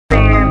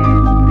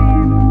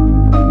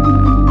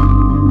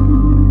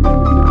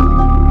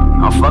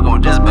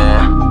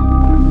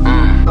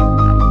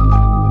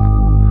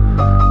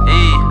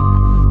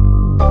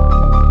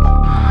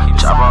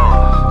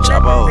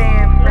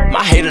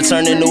hater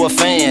turned into a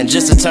fan,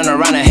 just to turn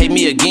around and hate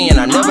me again.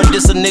 I never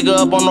diss a nigga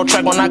up on no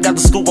track when I got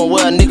the scoop on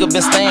where a nigga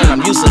been staying.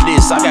 I'm used to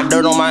this, I got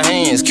dirt on my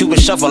hands. Cuban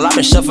shuffle, I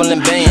been shuffling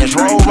bands.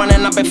 Roll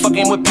running, I been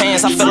fucking with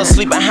pants. I fell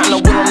asleep behind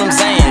the wheel on them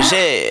Zans.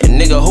 Yeah,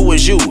 nigga, who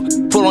is you?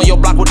 Pull on your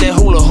block with that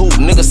hula hoop.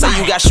 Nigga say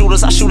you got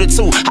shooters, I shoot it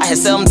too. I had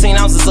 17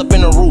 ounces up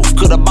in the roof.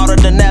 Could've bought a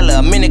Denella,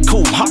 a mini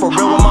coupe. Hop a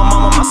real with my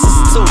mama, my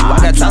sister too. I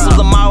got tassels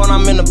a mile when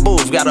I'm in the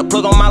booth. Got a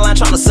plug on my line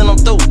tryna send them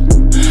through.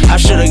 I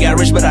should've got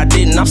rich, but I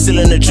didn't. I'm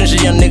still in the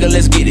trenches, young nigga,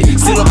 let's get it.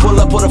 Still a pull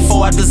up, put a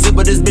 4 out the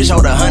zipper. This bitch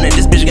hold 100.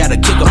 This bitch got a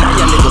kicker. My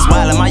young niggas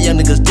wildin', my young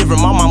niggas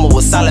different. My mama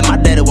was solid, my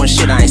daddy wasn't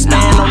shit. I ain't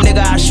sparing no nigga,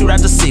 I shoot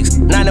out the 6.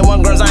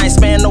 91 grams, I ain't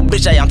sparing no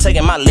bitch. I'm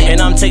taking my lick.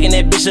 And I'm taking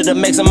that bitch to the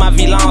max of my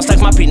V-Long.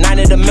 Stacks my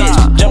P90 to match.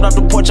 Jumped off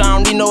the porch, I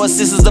don't need no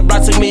assistance. The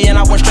block took me and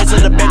I went straight to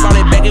the back. Brought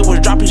it back, it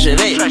was dropping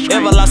shit.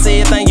 Ever lost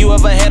everything you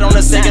ever had on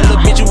the second? Little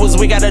bitch, you was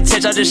weak, got a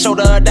touch. I just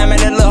showed her a diamond.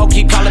 That little hoe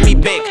keep calling me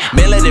back.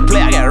 Man, let it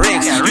play, I got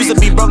rings. Used to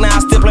be broke, now I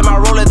still play my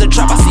role at the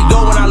trap. I see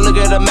gold when I look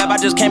at the map. I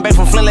just came back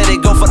from Flint, let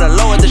it go for the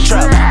low at the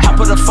trap. I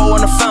put a 4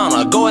 in the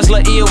fountain. Go as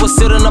Lil Eel was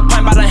sitting a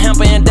pint by the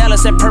hamper in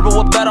Dallas. That purple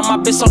was better. My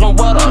bitch soaking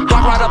water.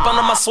 Block right up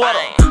under my sweater.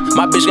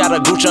 My bitch got a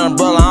Gucci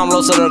umbrella. I'm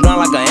low to the ground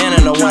like an ant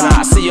in the winter.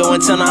 I see your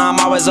antenna. I'm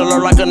always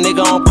alert like a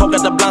nigga on coke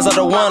at the blinds of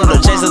the window. The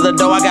chase of the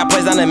dough. I got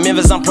plays down in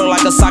Memphis. I'm plugged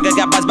like a socket.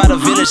 Got bites by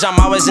the village. I'm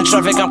always in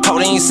traffic. I'm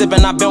codeine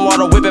sipping. I been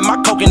water whipping. My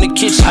coke in the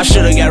kitchen. I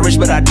should've got rich,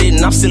 but I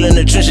didn't. I'm still in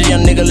the trenches,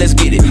 young nigga. Let's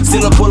get it.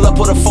 Still a pull up,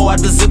 put a 4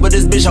 out the zipper.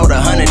 This bitch hold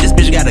 100. This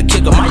bitch got a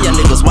kicker. My young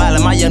niggas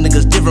wildin'. My young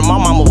niggas different.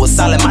 My mama was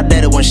solid. My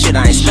daddy wasn't shit.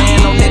 I ain't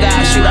sparing no nigga.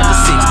 I shoot out the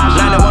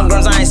 6. 91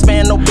 grams. I ain't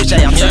sparing no bitch.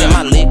 I'm taking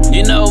my lick.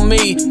 You know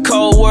me,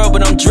 cold world,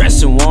 but I'm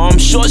dressing warm.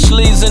 Short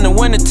sleeves in the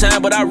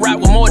wintertime, but I rock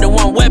with more than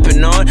one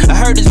weapon on. I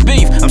heard it's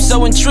beef, I'm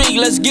so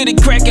intrigued, let's get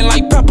it cracking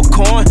like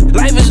peppercorn.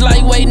 Life is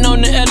like waiting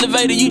on the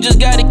elevator, you just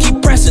gotta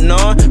keep pressing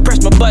on.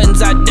 Press my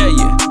buttons, I dare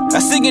you. I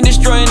seek and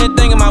destroy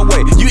anything in my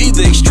way. You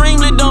either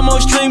extremely dumb or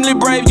extremely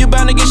brave, you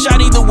bound to get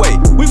shot either way.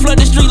 We flood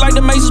the street like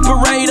the Macy's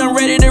parade, I'm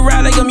ready to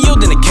ride like I'm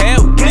yielding a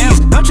cab.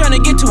 Please, I'm trying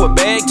to get to a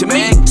bag. To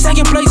me,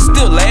 second place is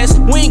still last.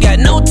 We ain't got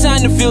no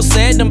time to feel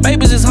sad. Them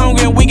babies is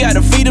hungry and we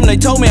gotta feed them. They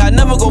told me I'd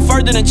never go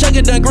further than check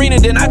it done green,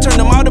 and then I turned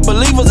them all to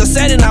believers. I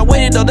sat and I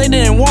waited, though they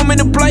didn't want me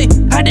to play.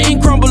 I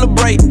didn't crumble a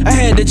break. I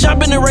had to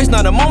jump in the race,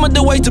 not a moment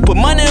to wait, to put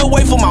money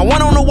away for my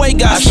one on the way.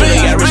 God, I should've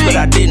got rich, but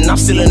I didn't. I'm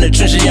still in the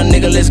trenches, young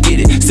nigga, let's get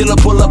it. Still a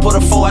pull up, put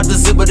a 4 out the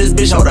zipper. This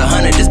bitch hold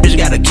 100. This bitch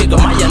got a kicker.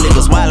 My young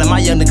niggas wildin', my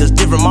young niggas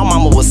different. My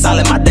mama was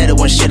solid, my daddy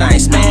wasn't shit. I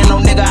ain't sparing no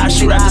nigga, I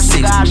shoot out the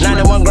 6.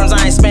 91 grams,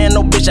 I ain't sparing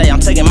no bitch. I'm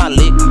taking my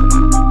lick.